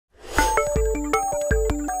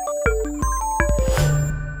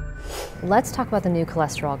let's talk about the new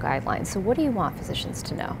cholesterol guidelines. So what do you want physicians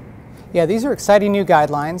to know? Yeah, these are exciting new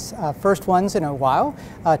guidelines, first ones in a while,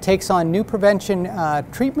 takes on new prevention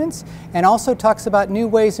treatments and also talks about new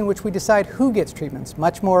ways in which we decide who gets treatments,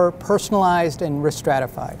 much more personalized and risk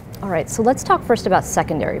stratified. All right, so let's talk first about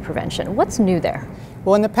secondary prevention. What's new there?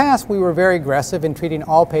 Well, in the past, we were very aggressive in treating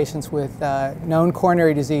all patients with known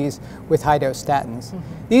coronary disease with high-dose statins.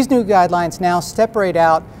 These new guidelines now separate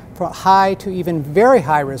out from high to even very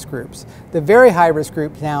high-risk groups. The very high-risk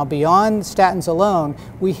group now, beyond statins alone,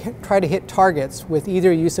 we try to hit targets with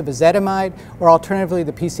either use of ezetimibe or alternatively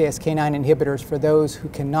the PCSK9 inhibitors for those who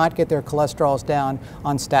cannot get their cholesterols down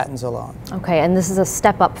on statins alone. Okay, and this is a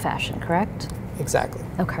step-up fashion, correct? Exactly.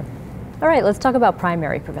 Okay. All right, let's talk about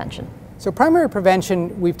primary prevention. So primary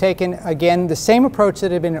prevention, we've taken, again, the same approach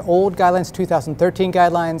that had been in old guidelines, 2013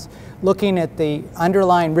 guidelines, looking at the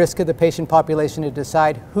underlying risk of the patient population to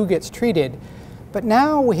decide who gets treated. But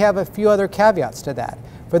now we have a few other caveats to that.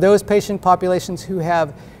 For those patient populations who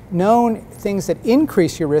have known things that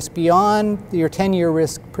increase your risk beyond your 10-year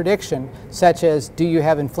risk prediction, such as do you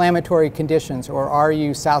have inflammatory conditions, or are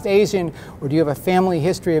you South Asian, or do you have a family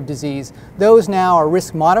history of disease, those now are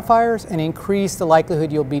risk modifiers and increase the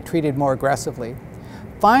likelihood you'll be treated more aggressively.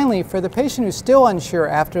 Finally, for the patient who's still unsure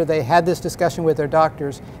after they had this discussion with their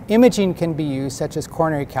doctors, imaging can be used, such as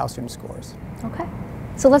coronary calcium scores. Okay.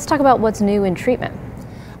 So let's talk about what's new in treatment.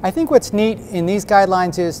 I think what's neat in these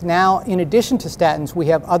guidelines is now, in addition to statins, we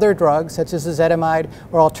have other drugs such as ezetimibe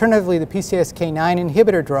or alternatively the PCSK9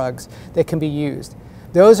 inhibitor drugs that can be used.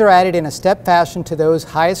 Those are added in a step fashion to those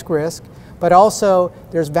highest risk, but also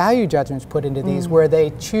there's value judgments put into these where they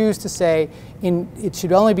choose to say it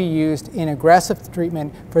should only be used in aggressive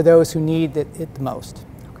treatment for those who need it the most.